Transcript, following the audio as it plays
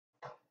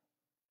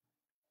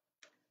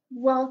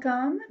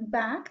Welcome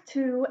back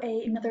to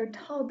another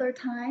Toddler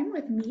Time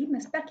with me,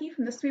 Miss Becky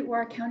from the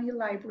Sweetwater County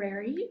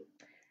Library.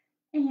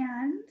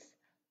 And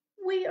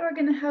we are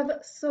going to have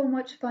so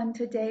much fun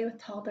today with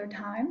Toddler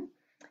Time.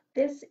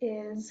 This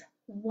is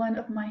one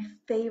of my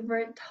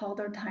favorite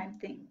Toddler Time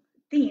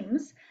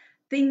themes,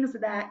 things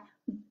that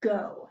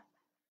go.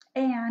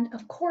 And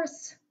of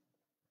course,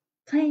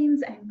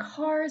 planes and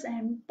cars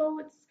and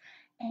boats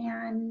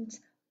and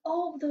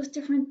all of those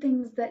different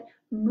things that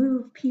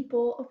move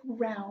people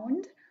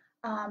around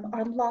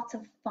are lots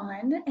of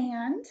fun.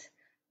 And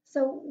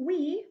so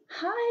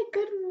hi,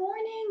 good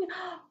morning.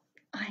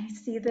 I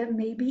see that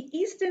maybe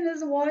Easton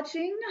is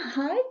watching.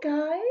 Hi,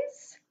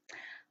 guys.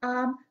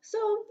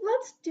 So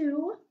let's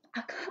do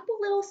a couple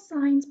little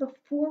signs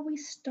before we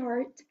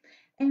start.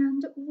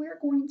 And we're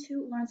going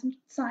to learn some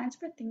signs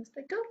for things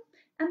that go.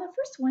 And the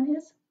first one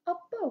is a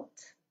boat.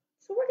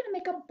 So we're going to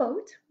make a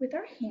boat with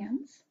our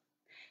hands.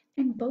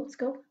 And boats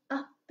go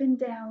up and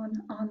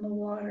down on the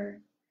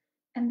water.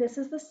 And this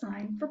is the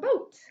sign for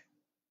boat.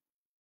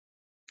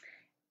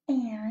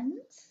 And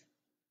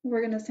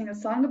we're going to sing a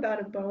song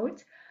about a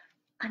boat.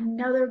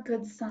 Another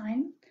good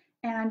sign.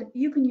 And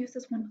you can use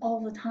this one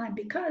all the time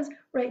because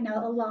right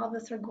now a lot of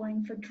us are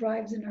going for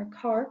drives in our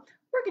car.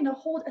 We're going to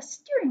hold a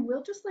steering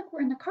wheel just like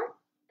we're in a car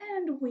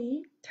and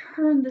we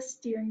turn the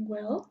steering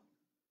wheel.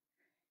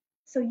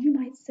 So you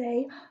might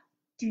say,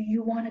 do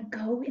you want to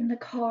go in the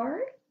car?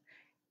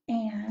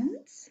 And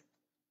let's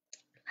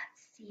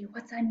see,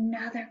 what's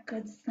another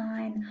good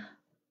sign?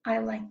 I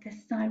like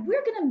this sign.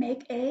 We're going to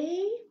make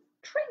a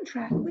train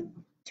track with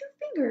two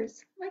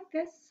fingers like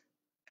this.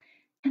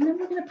 And then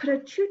we're going to put a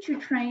choo-choo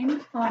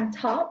train on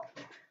top.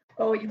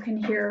 Oh, you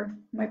can hear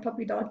my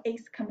puppy dog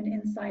Ace coming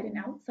inside and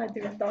outside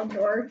through his dog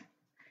door.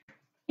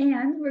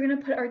 And we're going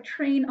to put our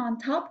train on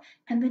top,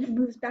 and then it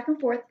moves back and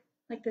forth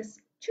like this.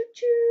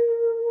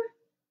 Choo-choo.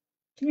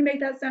 Can you make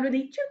that sound with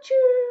me?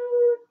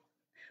 Choo-choo.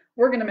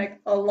 We're going to make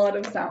a lot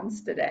of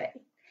sounds today.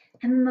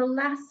 And then the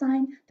last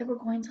sign that we're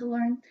going to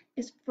learn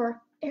is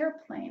for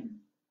airplane.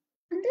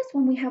 And this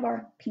one we have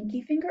our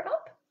pinky finger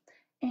up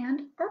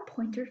and our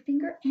pointer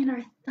finger and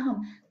our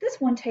thumb. This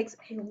one takes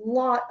a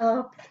lot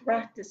of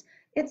practice.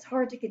 It's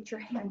hard to get your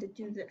hand to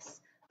do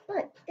this,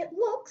 but it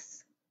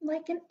looks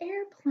like an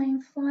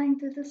airplane flying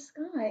through the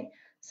sky.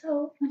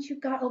 So once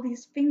you've got all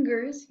these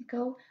fingers, you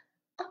go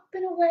up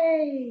and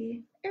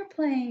away,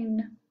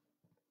 airplane.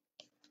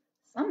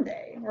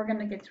 Someday we're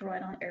gonna get to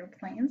ride on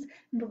airplanes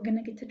and we're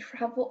gonna get to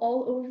travel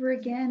all over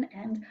again,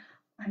 and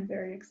I'm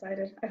very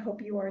excited. I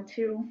hope you are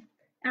too.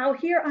 Now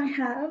here I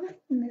have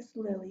Miss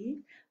Lily,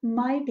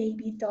 my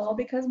baby doll,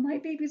 because my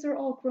babies are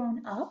all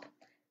grown up.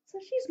 So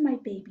she's my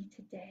baby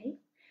today.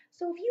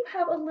 So if you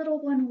have a little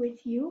one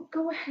with you,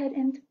 go ahead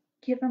and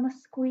give him a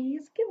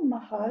squeeze, give him a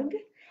hug,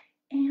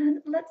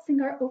 and let's sing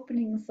our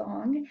opening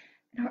song.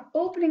 And our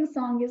opening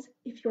song is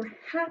If You're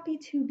Happy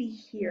to Be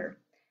Here.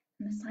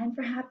 And the sign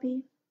for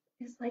happy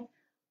is like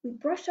we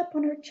brush up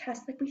on our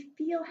chest, like we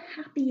feel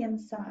happy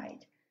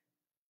inside.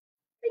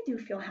 I do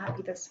feel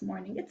happy this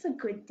morning. It's a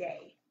good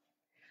day.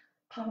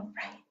 All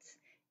right.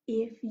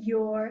 If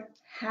you're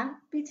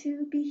happy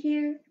to be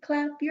here,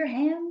 clap your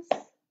hands.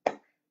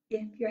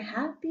 If you're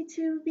happy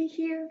to be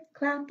here,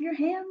 clap your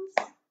hands.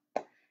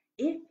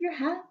 If you're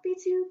happy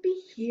to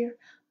be here,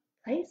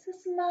 place a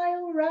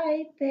smile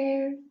right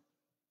there.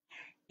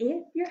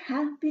 If you're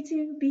happy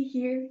to be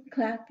here,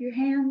 clap your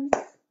hands.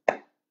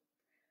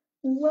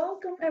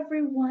 Welcome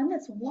everyone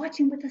that's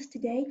watching with us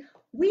today.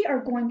 We are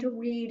going to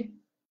read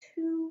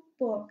two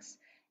books,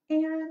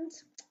 and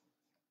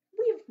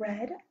we've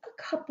read a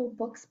couple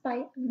books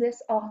by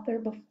this author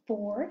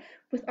before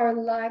with our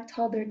live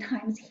Toddler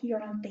Times here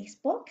on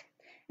Facebook.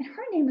 And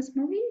her name is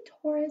Marie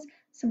Torres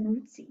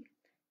Samuzzi.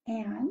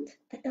 And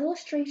the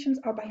illustrations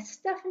are by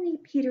Stephanie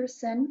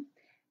Peterson.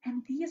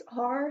 And these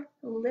are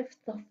Lift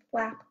the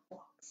Flap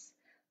books.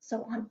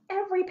 So on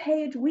every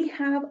page we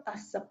have a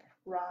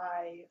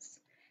surprise.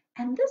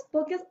 And this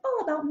book is all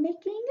about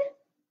making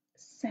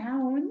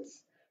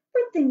sounds for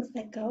things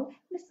that go.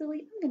 Miss Lily,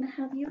 I'm going to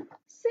have you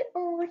sit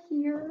over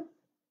here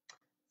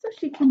so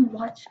she can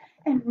watch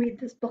and read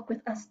this book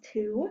with us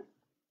too.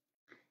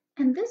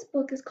 And this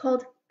book is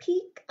called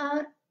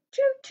Peek-a-Choo-Choo.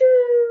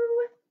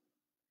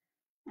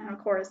 And of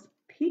course,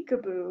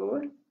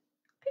 Peekaboo.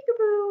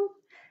 Peekaboo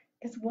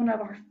is one of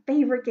our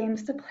favorite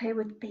games to play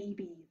with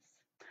babies.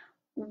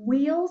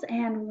 Wheels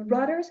and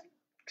rudders,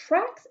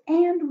 tracks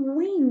and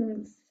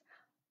wings.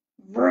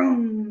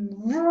 Vroom,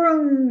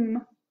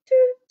 vroom,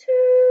 toot,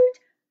 toot,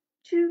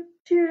 choo,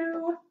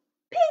 choo,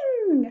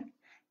 ping.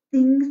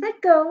 Things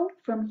that go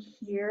from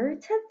here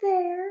to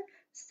there.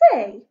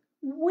 Say,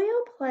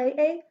 we'll play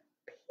a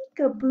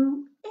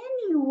peekaboo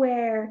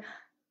anywhere.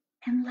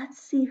 And let's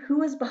see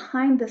who is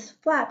behind this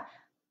flap.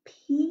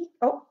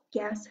 Oh,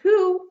 guess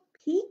who?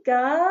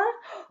 Pika.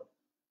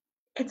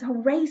 It's a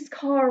race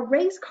car.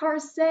 Race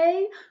cars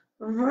say,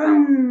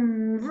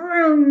 vroom,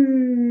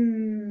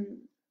 vroom.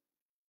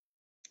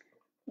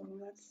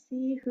 Let's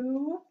see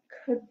who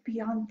could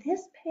be on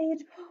this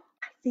page.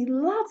 I see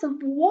lots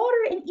of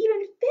water and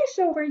even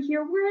fish over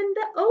here. We're in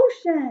the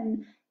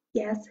ocean.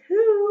 Guess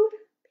who?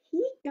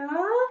 Pika.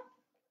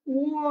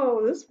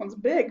 Whoa, this one's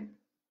big.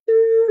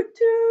 Toot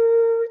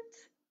toot,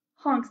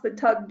 honks the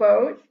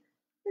tugboat.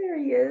 There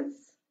he is.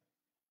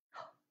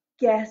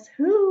 Guess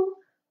who?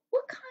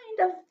 What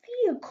kind of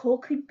vehicle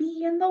could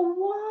be in the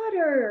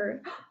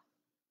water?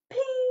 Ping,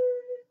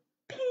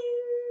 ping,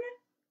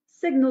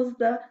 signals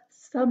the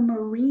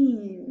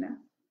submarine.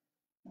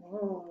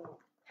 Oh,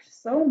 there's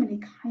so many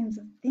kinds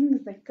of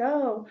things that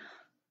go.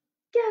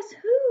 Guess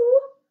who?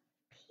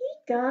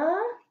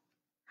 Pika.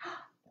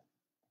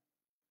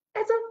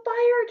 It's a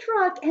fire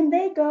truck, and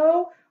they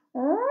go.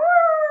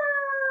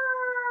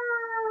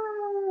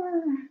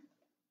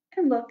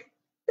 And look,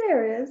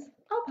 there is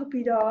a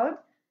puppy dog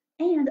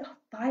and a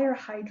fire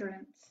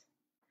hydrant.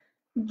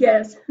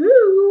 Guess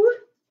who?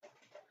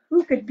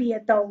 Who could be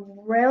at the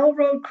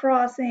railroad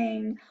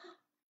crossing?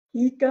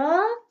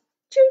 Pika,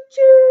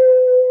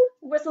 choo-choo,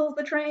 whistles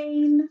the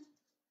train.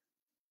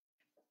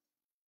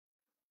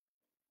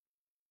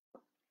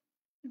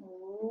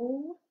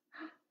 Oh,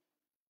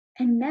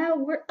 and now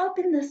we're up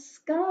in the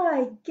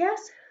sky.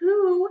 Guess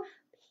who?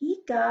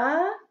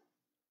 Pika.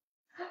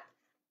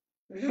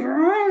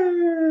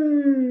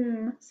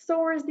 Vroom!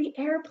 Soars the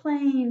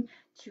airplane.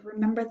 Do you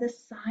remember the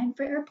sign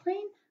for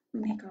airplane? We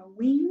make our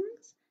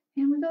wings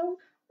and we go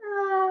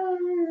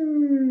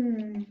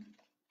vroom.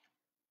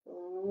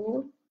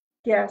 Oh,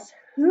 guess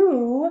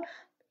who?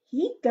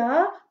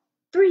 Pika.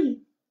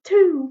 3,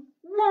 2,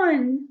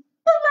 1.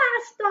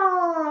 Blast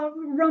off!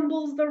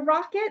 Rumbles the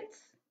rocket.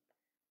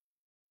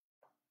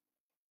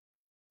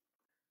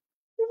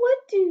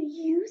 What do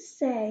you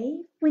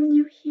say when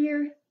you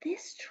hear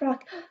this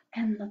truck?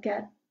 And look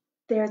at,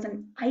 there's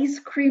an ice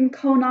cream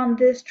cone on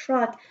this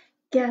truck.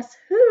 Guess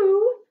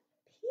who?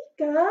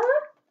 Pika.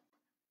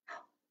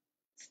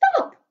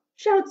 Stop!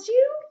 Shouts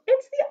you.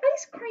 It's the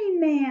ice cream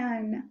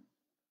man.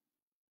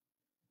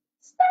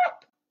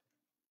 Stop!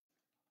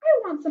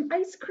 I want some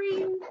ice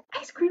cream.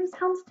 Ice cream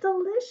sounds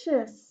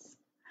delicious.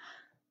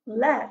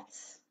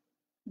 Let's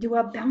do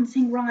a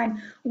bouncing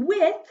rhyme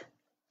with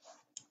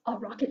a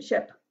rocket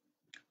ship.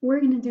 We're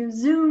going to do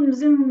zoom,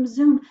 zoom,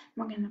 zoom.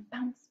 We're going to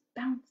bounce,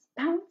 bounce,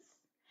 bounce.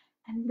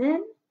 And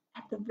then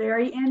at the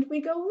very end,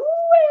 we go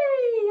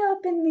way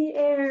up in the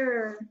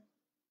air.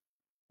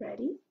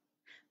 Ready?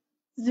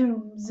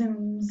 Zoom,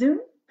 zoom,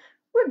 zoom.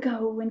 We're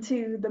going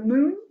to the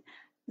moon.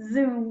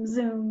 Zoom,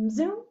 zoom,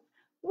 zoom.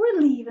 We're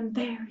leaving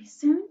very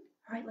soon.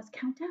 All right, let's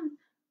count down.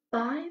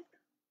 5,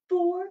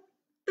 4,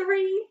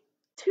 3,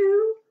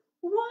 2,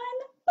 1.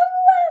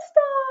 Blast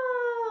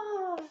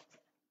off!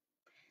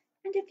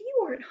 And if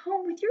you are at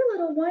home with your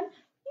little one,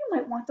 you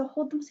might want to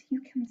hold them so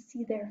you can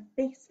see their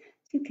face,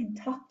 so you can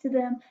talk to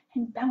them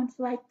and bounce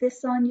like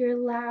this on your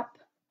lap.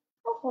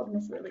 I'll hold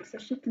Miss Lily so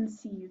she can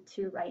see you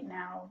too right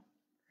now.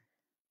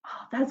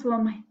 Oh, that's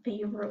one of my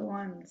favorite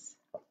ones.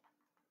 All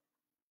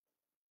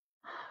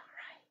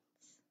right,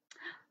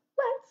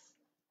 let's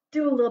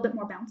do a little bit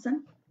more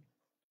bouncing.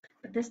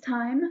 But this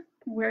time,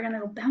 we're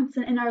gonna go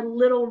bouncing in our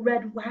little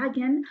red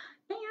wagon,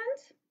 and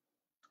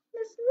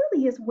Miss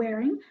Lily is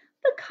wearing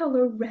the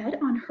color red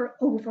on her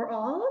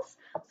overalls.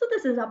 So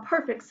this is a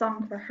perfect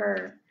song for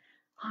her.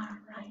 All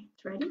right,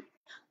 ready?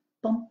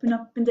 Bumping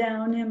up and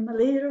down in my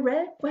little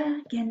red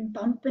wagon,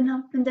 bumping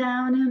up and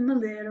down in my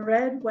little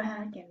red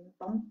wagon,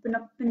 bumping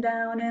up and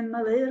down in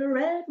my little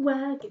red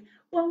wagon.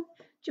 Won't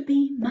you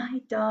be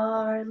my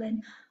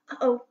darling?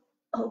 Uh-oh,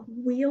 a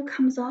wheel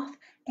comes off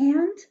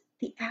and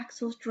the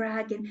axle's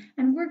dragging,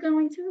 and we're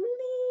going to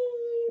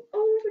lean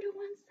over to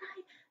one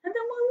side, and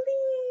then we'll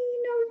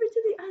lean over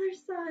to the other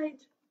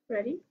side.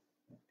 Ready?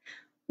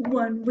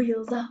 One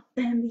wheel's off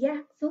and the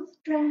axle's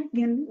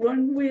dragging.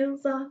 One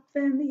wheel's off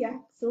and the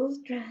axle's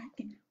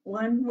dragging.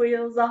 One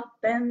wheel's off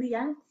and the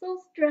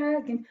axle's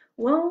dragging.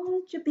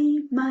 Won't you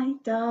be my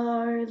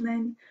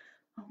darling?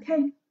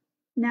 Okay,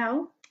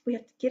 now we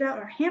have to get out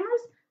our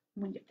hammers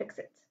when you fix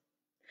it.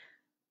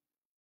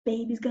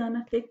 Baby's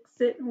gonna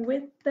fix it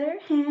with their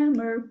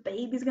hammer.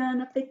 Baby's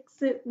gonna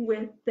fix it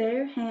with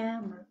their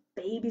hammer.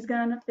 Baby's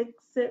gonna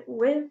fix it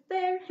with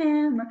their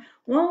hammer.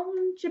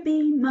 Won't you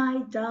be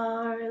my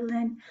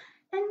darling?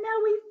 And now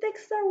we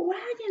fix our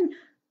wagon.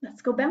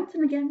 Let's go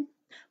bouncing again.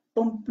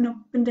 Bumping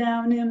up and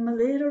down in my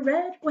little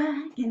red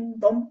wagon.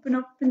 Bumping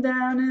up and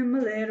down in my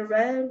little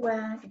red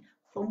wagon.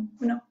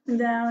 Bumping up and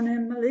down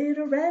in my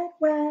little red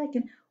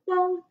wagon.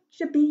 Won't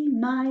you be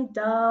my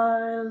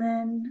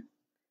darling?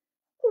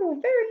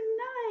 Oh,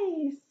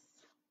 very nice.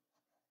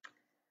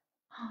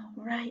 All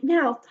right,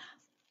 now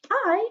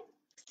I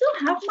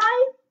still have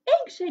my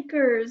egg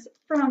shakers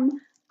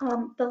from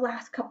the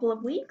last couple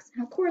of weeks.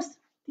 And of course,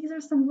 these are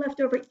some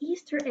leftover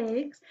Easter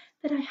eggs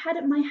that I had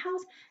at my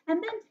house.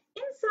 And then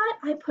inside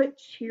I put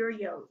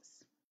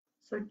Cheerios.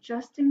 So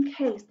just in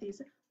case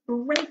these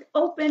break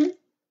open,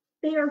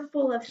 they are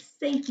full of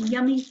safe,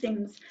 yummy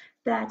things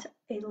that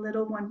a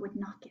little one would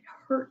not get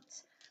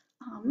hurt.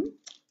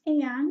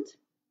 And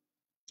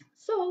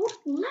so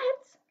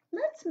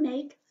let's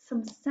make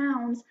some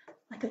sounds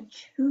like a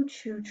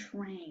choo-choo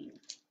train.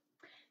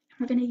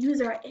 We're going to use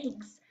our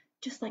eggs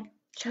just like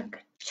chugga,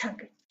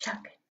 chugga,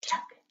 chugga,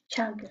 chugga,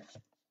 chugga.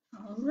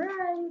 All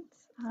right,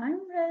 I'm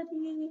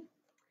ready.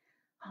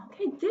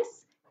 Okay,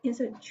 this is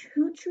a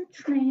choo-choo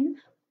train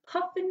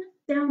puffing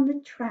down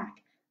the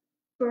track.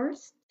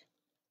 First,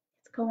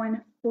 it's going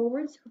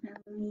forward, so we're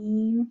gonna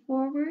lean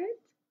forward.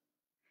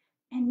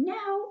 And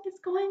now it's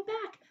going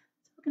back.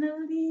 So we're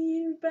gonna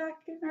lean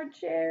back in our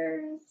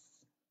chairs.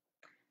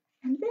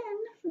 And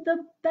then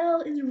the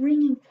bell is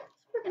ringing.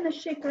 So we're gonna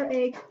shake our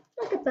egg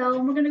like a bell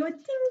and we're gonna go ding,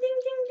 ding,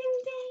 ding, ding,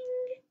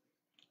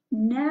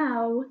 ding.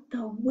 Now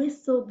the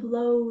whistle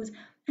blows.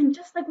 And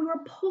just like we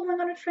were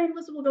pulling on a train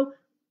whistle, we'll go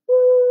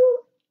woo,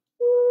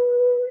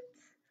 woo.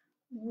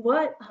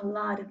 What a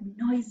lot of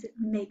noise it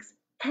makes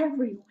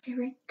everywhere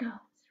it goes.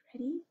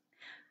 Ready?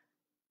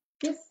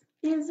 This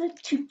is a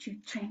choo-choo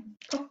train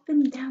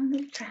puffing down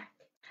the track.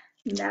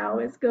 Now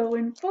it's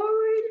going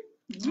forward,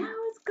 now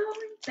it's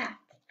going back.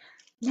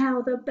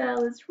 Now the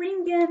bell is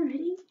ringing,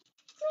 ready? Ding,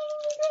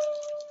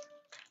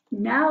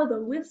 ding. Now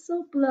the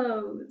whistle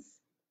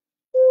blows.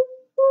 Woo,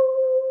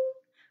 woo.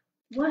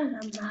 What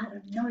a lot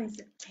of noise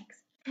it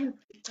makes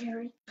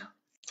everywhere it goes.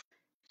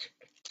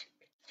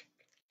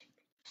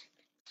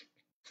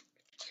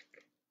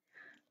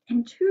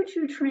 And Choo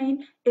Choo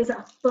Train is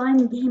a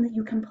fun game that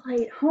you can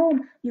play at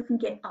home. You can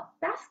get a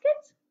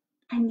basket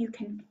and you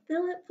can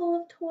fill it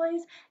full of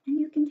toys and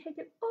you can take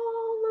it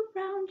all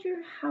around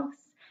your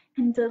house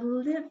and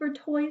deliver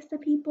toys to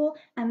people.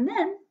 And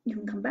then you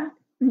can come back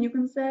and you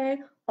can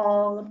say,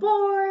 all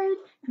aboard,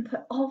 and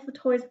put all the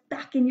toys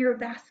back in your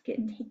basket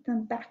and take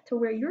them back to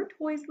where your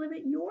toys live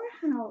at your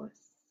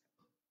house.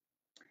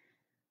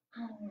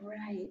 All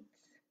right.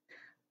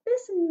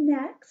 This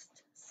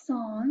next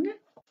song,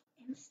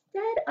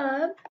 instead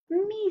of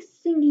me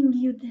singing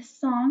you this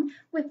song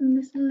with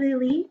Miss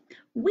Lily,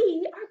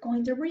 we are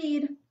going to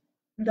read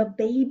The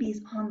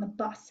Babies on the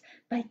Bus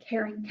by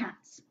Karen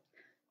Katz.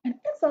 And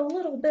it's a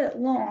little bit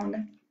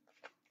long,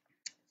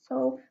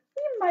 so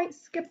we might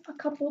skip a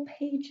couple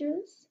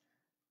pages.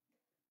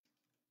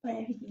 But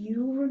if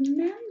you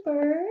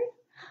remember,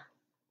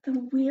 the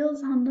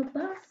wheels on the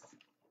bus,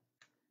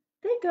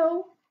 they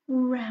go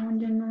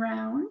round and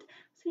round.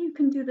 So you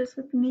can do this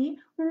with me,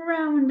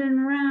 round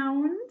and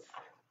round.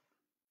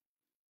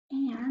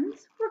 And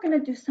we're going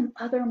to do some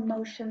other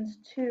motions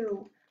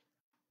too.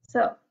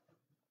 So,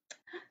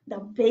 the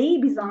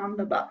baby's on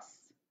the bus.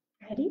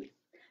 Ready?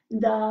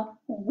 The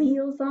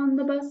wheels on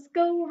the bus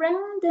go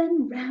round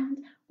and round,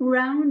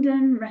 round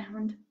and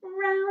round,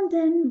 round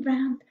and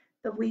round.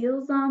 The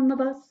wheels on the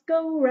bus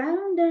go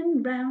round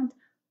and round,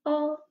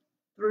 all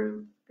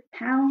through the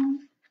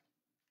town.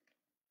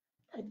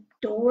 The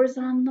doors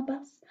on the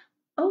bus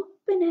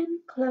open and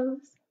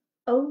close,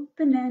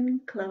 open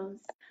and close,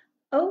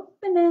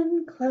 open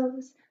and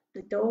close.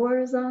 The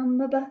doors on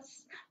the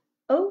bus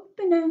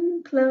open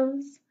and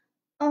close,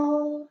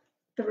 all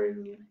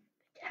through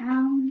the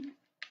town.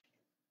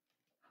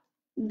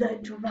 The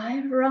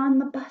driver on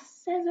the bus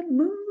says,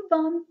 move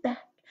on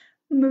back,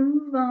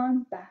 move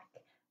on back,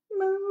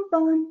 move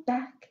on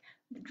back.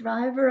 The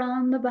driver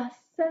on the bus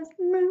says,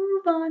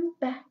 move on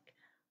back,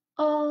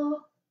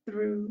 all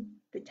through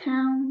the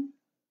town.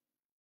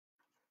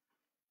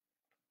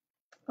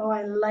 Oh,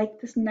 I like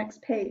this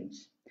next page.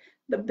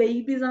 The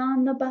babies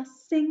on the bus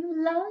sing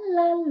la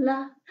la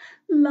la,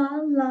 la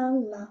la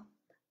la,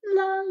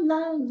 la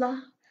la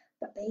la.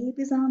 The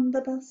babies on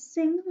the bus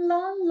sing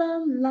la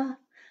la la,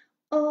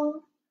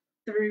 all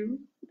through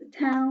the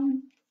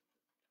town.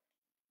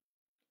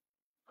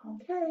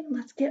 Okay,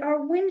 let's get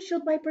our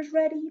windshield wipers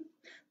ready.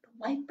 The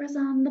wipers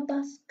on the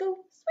bus go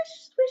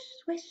swish, swish,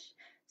 swish,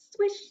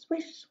 swish,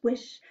 swish,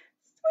 swish,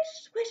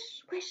 swish,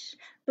 swish, swish.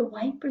 The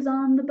wipers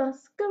on the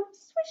bus go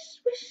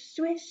swish, swish,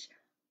 swish,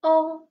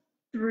 all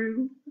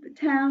through the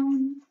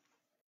town.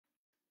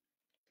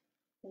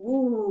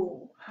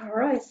 Ooh, all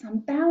right, some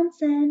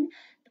bouncing.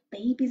 The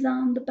babies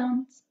on the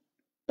bus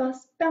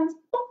bounce,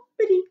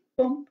 bumpity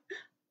bump,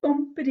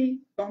 bumpity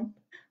bump,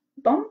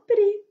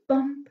 bumpity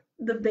bump.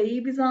 The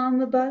babies on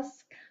the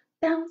bus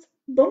bounce,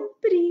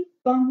 bumpity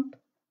bump,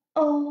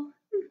 all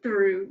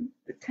through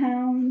the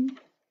town.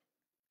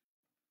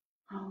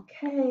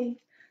 Okay,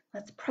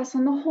 let's press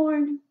on the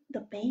horn.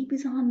 The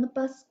babies on the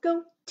bus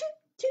go toot,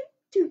 toot,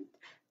 toot,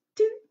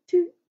 toot,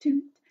 toot,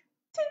 toot,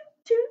 toot,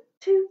 toot,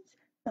 toot.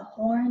 The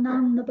horn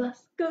on the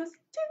bus goes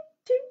toot,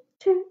 toot,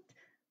 toot,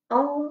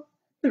 all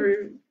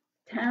through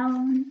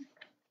town.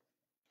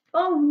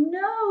 Oh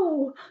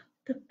no!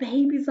 The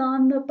babies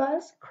on the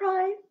bus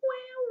cry,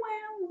 wah,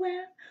 wah,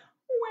 wah,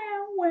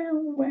 wah, wah,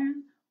 wah,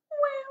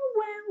 wah,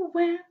 wah,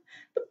 wah.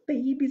 The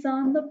babies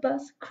on the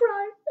bus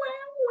cry,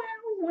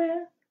 wah, wah,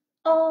 wah,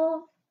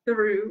 all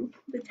through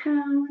the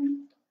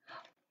town.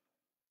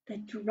 The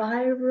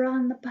driver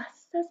on the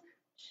bus says,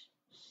 shh,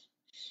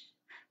 shh,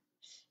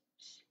 shh,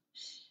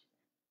 shh,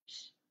 shh,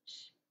 shh,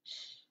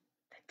 shh.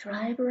 The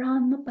driver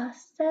on the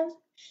bus says,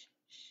 shh,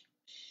 shh,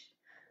 shh,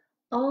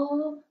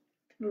 all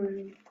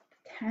through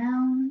the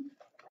town.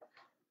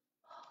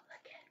 Oh,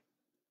 look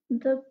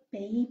at the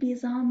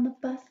babies on the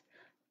bus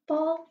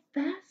fall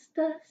fast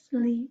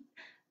asleep,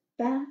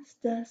 fast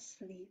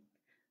asleep,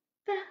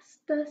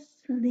 fast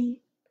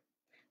asleep.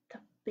 The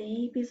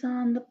babies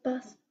on the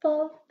bus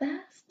fall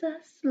fast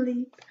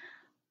asleep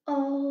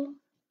all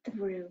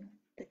through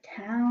the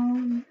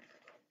town.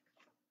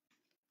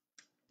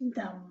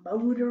 The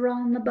motor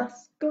on the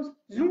bus goes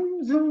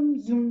zoom,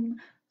 zoom, zoom,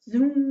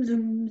 zoom,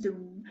 zoom,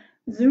 zoom,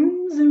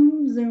 zoom,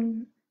 zoom,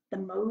 zoom. The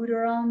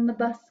motor on the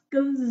bus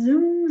goes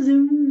zoom,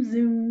 zoom,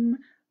 zoom,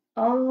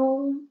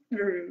 all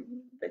through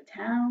the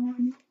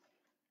town.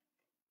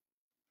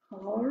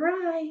 All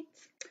right.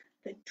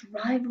 The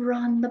driver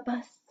on the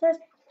bus says,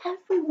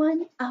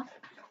 everyone up,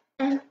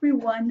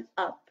 everyone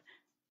up,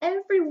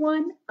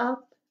 everyone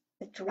up.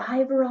 The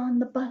driver on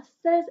the bus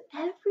says,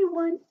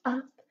 everyone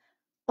up,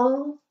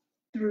 all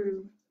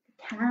through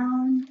the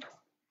town.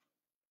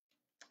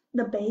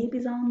 The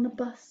babies on the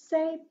bus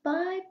say,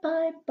 bye,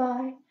 bye,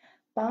 bye,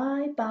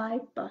 bye, bye,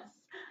 bus,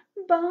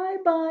 bye,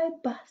 bye,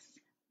 bus.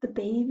 The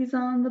babies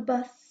on the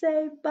bus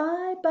say,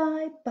 bye,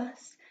 bye,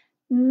 bus.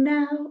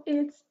 Now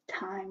it's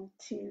time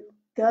to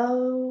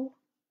go.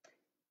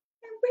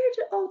 And where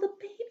did all the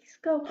babies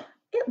go?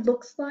 It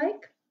looks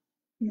like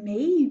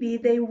maybe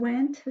they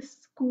went to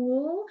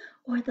school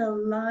or the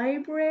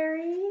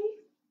library.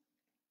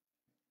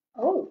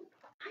 Oh,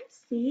 I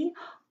see.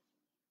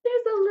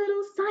 There's a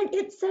little sign.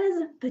 It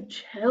says the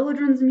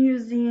Children's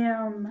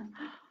Museum.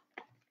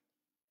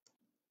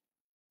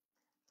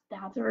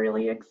 That's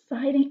really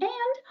exciting.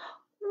 And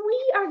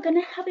we are going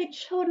to have a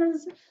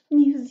children's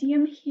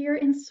museum here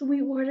in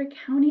Sweetwater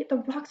County at the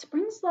Rock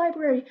Springs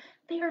Library.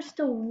 They are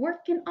still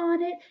working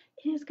on it.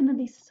 It is going to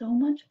be so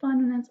much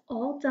fun when it's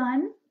all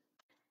done.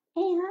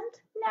 And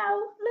now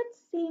let's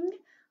sing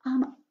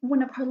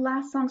one of her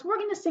last songs. We're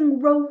going to sing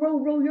Row, Row,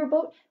 Row Your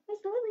Boat. Miss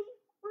Lily,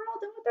 we're all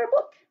done with our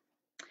book.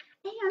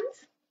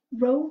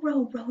 And Row,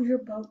 Row, Row Your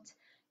Boat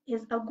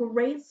is a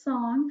great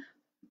song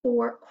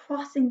for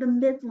crossing the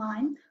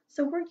midline.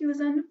 So we're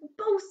using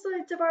both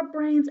sides of our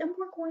brains and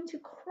we're going to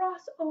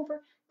cross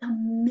over the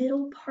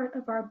middle part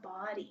of our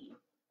body.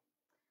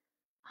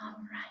 All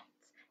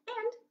right.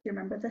 And you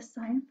remember the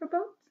sign for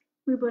boats?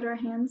 We put our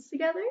hands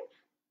together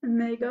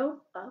and they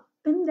go up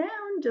and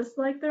down just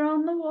like they're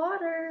on the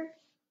water.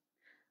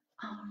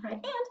 All right.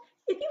 And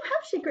if you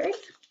have shaker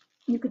eggs,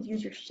 you could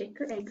use your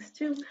shaker eggs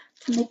too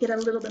to make it a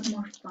little bit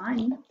more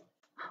fun.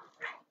 All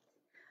right.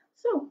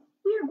 So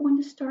we are going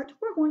to start.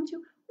 We're going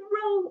to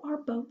row our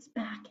boats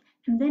back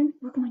and then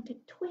we're going to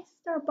twist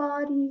our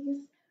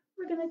bodies.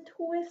 We're going to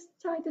twist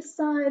side to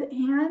side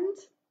and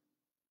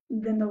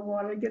then the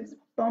water gets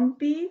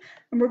bumpy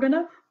and we're going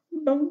to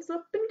bounce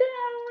up and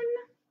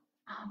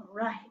down. All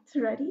right,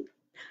 ready?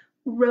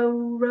 Row,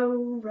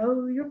 row,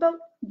 row your boat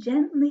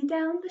gently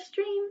down the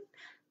stream.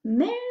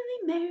 Merrily,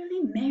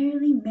 merrily,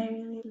 merrily,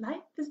 merrily, life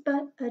is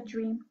but a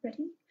dream.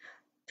 Ready?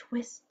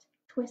 Twist,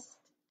 twist,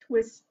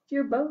 twist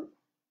your boat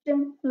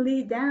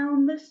gently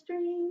down the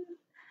stream.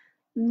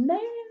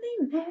 Merrily,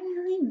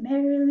 merrily,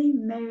 merrily,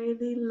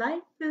 merrily,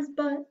 life is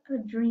but a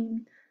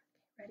dream.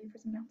 Ready for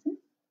some bouncing?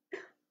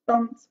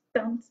 Bounce,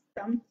 bounce,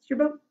 bounce your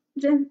boat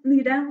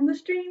gently down the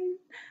stream.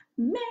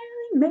 Merrily,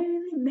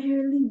 merrily,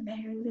 merrily,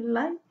 merrily,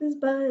 life is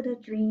but a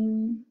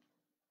dream.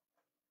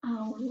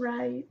 All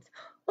right.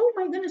 Oh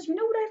my goodness, you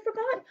know what I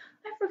forgot?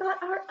 I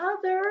forgot our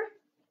other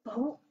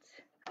boat.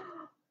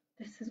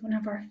 This is one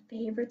of our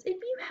favorites. If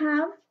you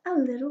have a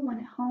little one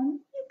at home,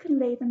 you can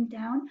lay them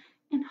down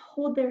and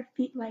hold their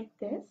feet like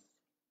this.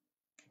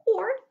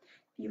 Or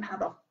if you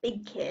have a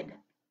big kid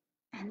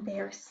and they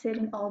are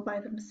sitting all by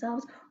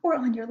themselves or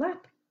on your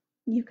lap,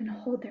 you can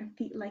hold their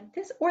feet like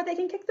this, or they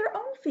can kick their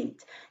own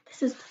feet.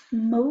 This is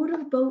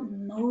motorboat,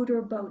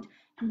 motorboat.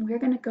 And we're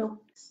going to go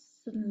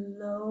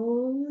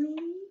slowly.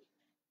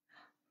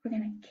 We're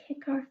going to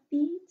kick our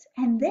feet,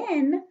 and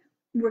then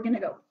we're going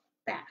to go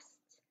fast.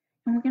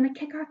 And we're going to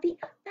kick our feet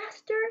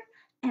faster,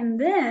 and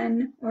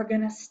then we're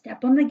going to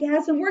step on the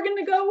gas, and we're going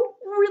to go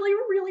really,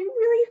 really,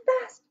 really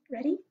fast.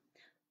 Ready?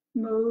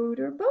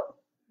 Motorboat,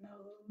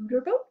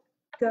 motorboat,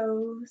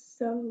 go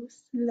so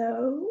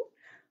slow.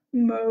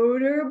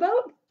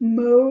 Motorboat,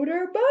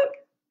 motorboat,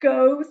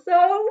 go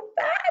so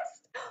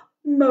fast.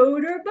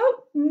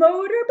 Motorboat,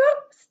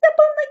 motorboat, step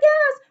on the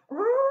gas.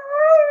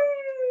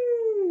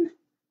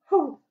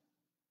 Oh,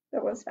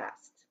 that was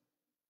fast.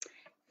 If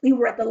we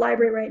were at the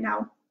library right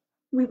now,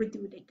 we would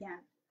do it again.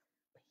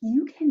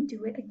 You can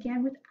do it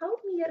again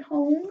without me at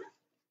home.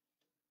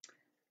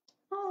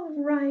 All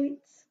right,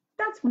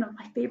 that's one of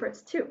my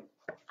favorites too.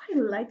 I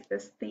like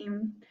this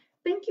theme.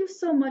 Thank you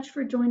so much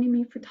for joining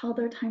me for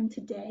Toddler Time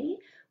today.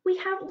 We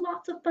have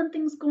lots of fun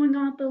things going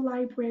on at the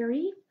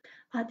library.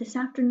 This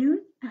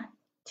afternoon at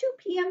 2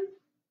 p.m.,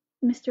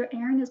 Mr.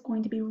 Aaron is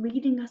going to be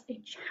reading us a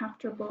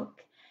chapter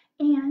book.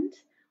 And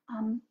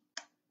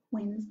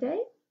Wednesday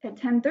at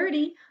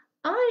 10:30,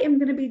 I am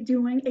going to be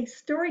doing a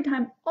story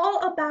time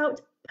all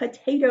about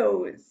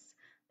potatoes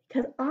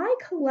because I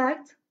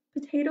collect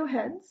potato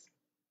heads.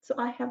 So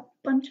I have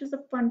bunches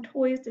of fun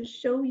toys to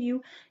show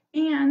you,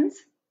 and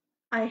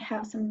I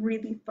have some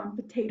really fun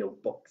potato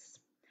books.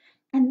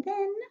 And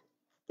then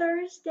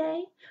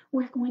Thursday,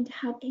 we're going to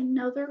have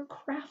another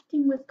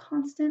crafting with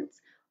Constance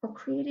or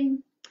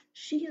creating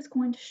She is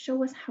going to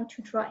show us how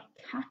to draw a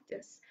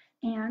cactus.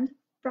 And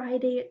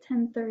Friday at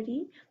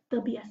 10:30,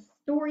 there'll be a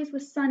Stories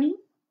with Sunny.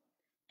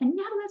 And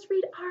now let's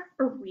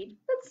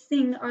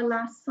sing our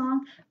last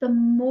song, The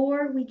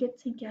More We Get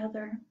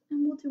Together.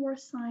 And we'll do our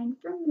sign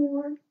for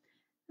more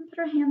and put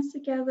our hands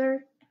together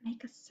and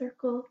make a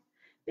circle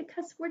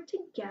because we're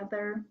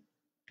together.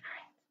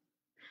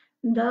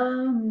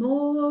 The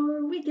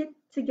more we get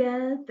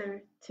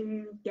together,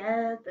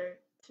 together,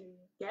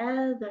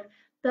 together,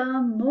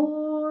 the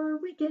more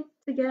we get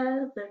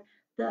together,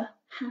 the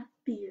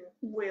happier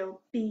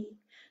we'll be.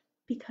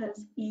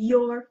 Because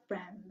your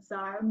friends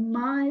are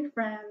my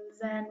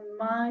friends and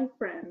my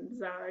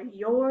friends are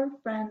your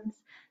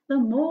friends. The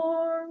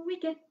more we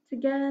get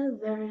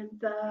together,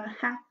 the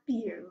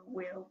happier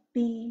we'll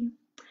be.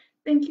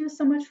 Thank you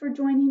so much for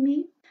joining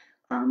me.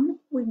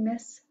 We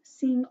miss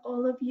seeing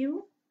all of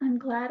you. I'm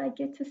glad I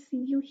get to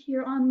see you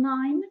here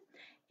online,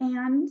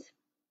 and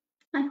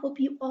I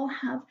hope you all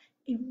have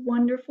a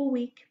wonderful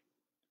week,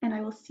 and I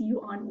will see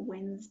you on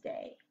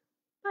Wednesday.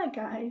 Bye,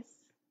 guys.